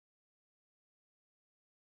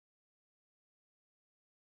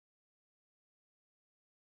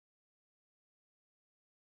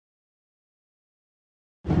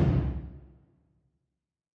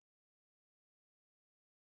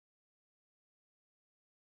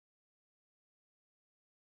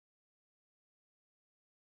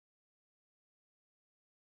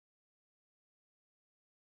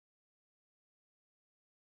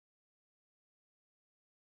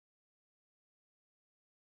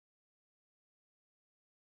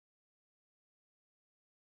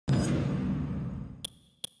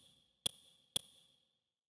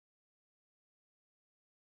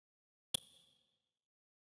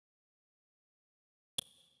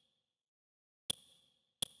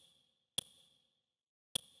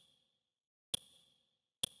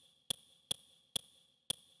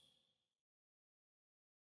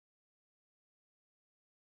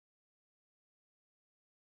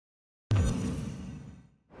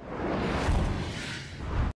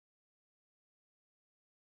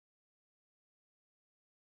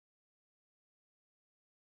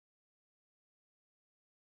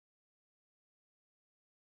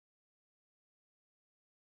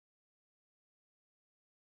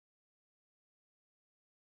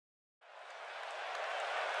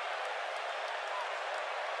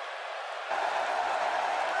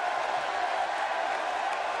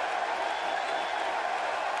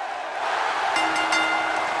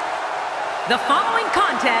The following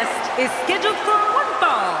contest is scheduled for one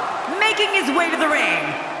fall. Making his way to the ring,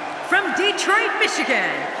 from Detroit, Michigan,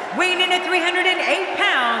 weighing in at 308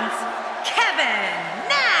 pounds, Kevin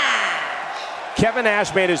Nash. Kevin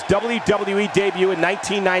Nash made his WWE debut in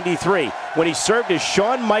 1993 when he served as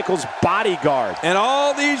Shawn Michaels' bodyguard. And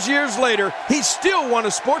all these years later, he's still one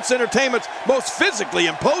of sports entertainment's most physically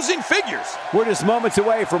imposing figures. We're just moments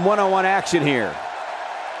away from one-on-one action here.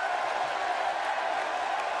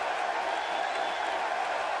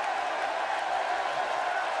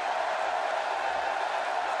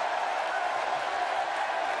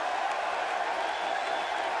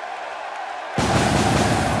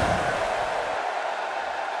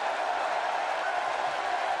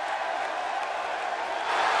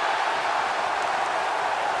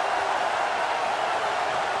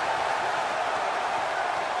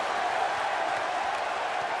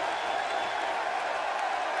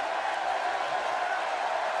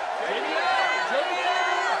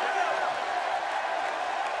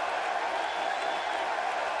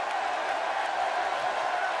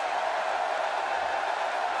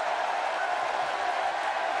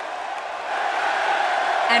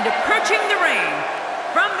 And approaching the ring,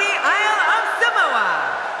 from the Isle of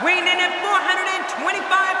Samoa, weighing in at 425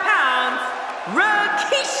 pounds,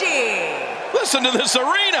 Rikishi. Listen to this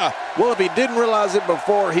arena. Well, if he didn't realize it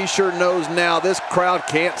before, he sure knows now. This crowd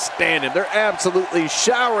can't stand him. They're absolutely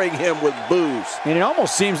showering him with boos. And it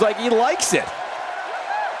almost seems like he likes it.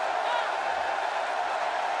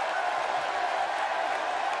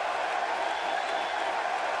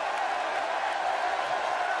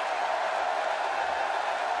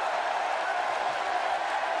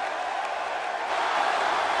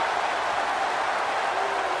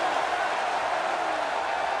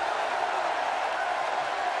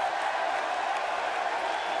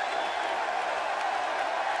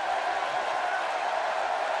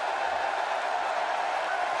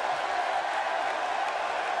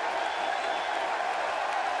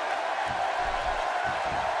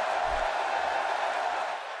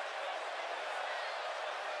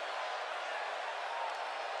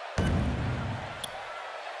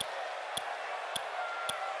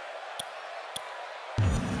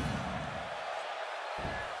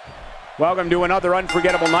 Welcome to another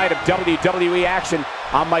unforgettable night of WWE action.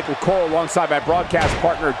 I'm Michael Cole alongside my broadcast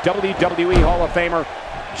partner, WWE Hall of Famer,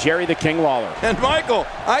 Jerry the King Lawler. And Michael,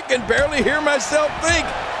 I can barely hear myself think.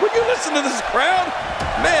 Would you listen to this crowd?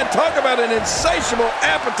 Man, talk about an insatiable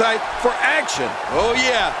appetite for action. Oh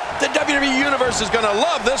yeah, the WWE Universe is gonna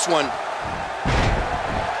love this one.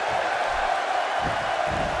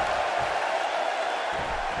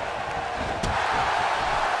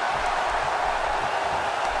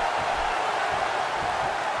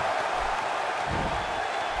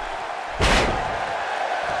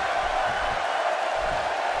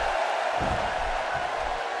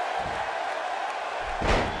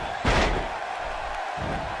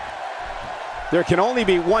 There can only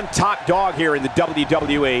be one top dog here in the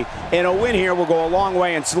WWE, and a win here will go a long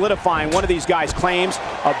way in solidifying one of these guys' claims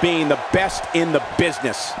of being the best in the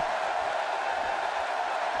business.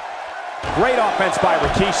 Great offense by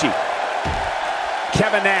Rikishi.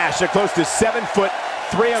 Kevin Nash, a close to 7-foot,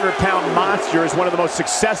 300-pound monster, is one of the most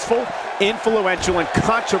successful, influential, and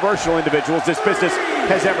controversial individuals this business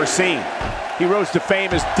has ever seen. He rose to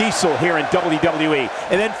fame as Diesel here in WWE,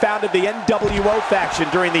 and then founded the NWO faction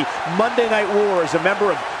during the Monday Night War as a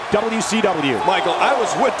member of WCW. Michael, I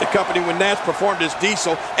was with the company when Nash performed as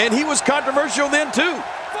Diesel, and he was controversial then too.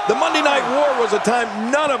 The Monday Night War was a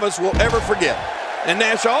time none of us will ever forget. And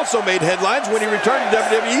Nash also made headlines when he returned to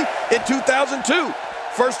WWE in 2002.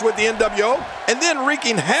 First with the NWO, and then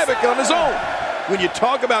wreaking havoc on his own. When you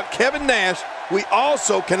talk about Kevin Nash, we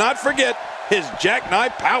also cannot forget his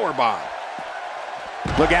jackknife powerbomb.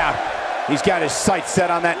 Look out. He's got his sights set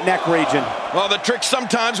on that neck region. Well, the trick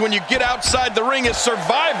sometimes when you get outside the ring is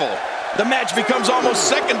survival. The match becomes almost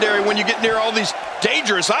secondary when you get near all these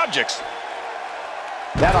dangerous objects.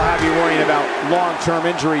 That'll have you worrying about long-term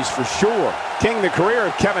injuries for sure. King, the career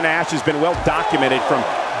of Kevin Nash has been well documented, from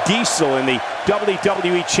Diesel in the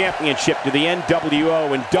WWE Championship to the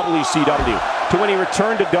NWO and WCW to when he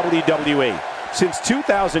returned to WWE. Since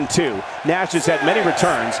 2002, Nash has had many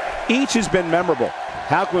returns. Each has been memorable.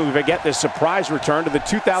 How can we forget this surprise return to the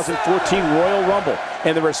 2014 Royal Rumble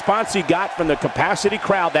and the response he got from the capacity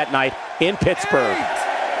crowd that night in Pittsburgh?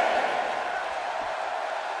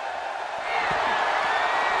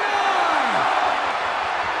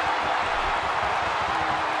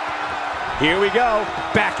 Here we go,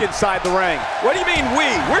 back inside the ring. What do you mean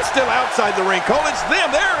we? We're still outside the ring, Cole. It's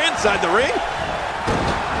them. They're inside the ring.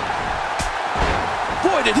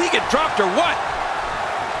 Boy, did he get dropped or what?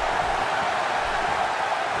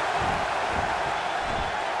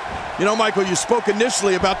 You know, Michael, you spoke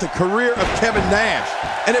initially about the career of Kevin Nash.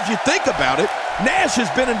 And if you think about it, Nash has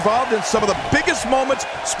been involved in some of the biggest moments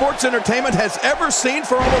sports entertainment has ever seen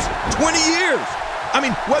for almost 20 years. I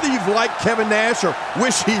mean, whether you've liked Kevin Nash or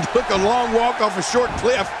wish he took a long walk off a short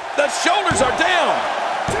cliff, the shoulders are down.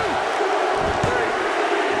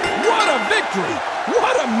 What a victory!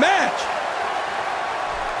 What a match!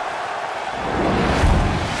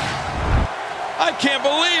 I can't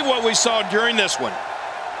believe what we saw during this one.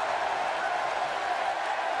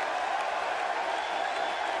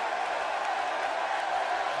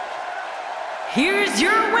 Here's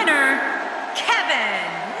your winner, Kevin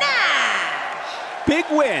Nash. Big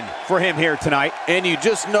win for him here tonight. And you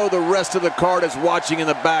just know the rest of the card is watching in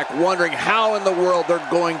the back, wondering how in the world they're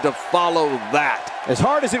going to follow that. As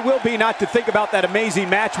hard as it will be not to think about that amazing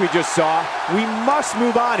match we just saw, we must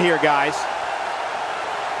move on here, guys.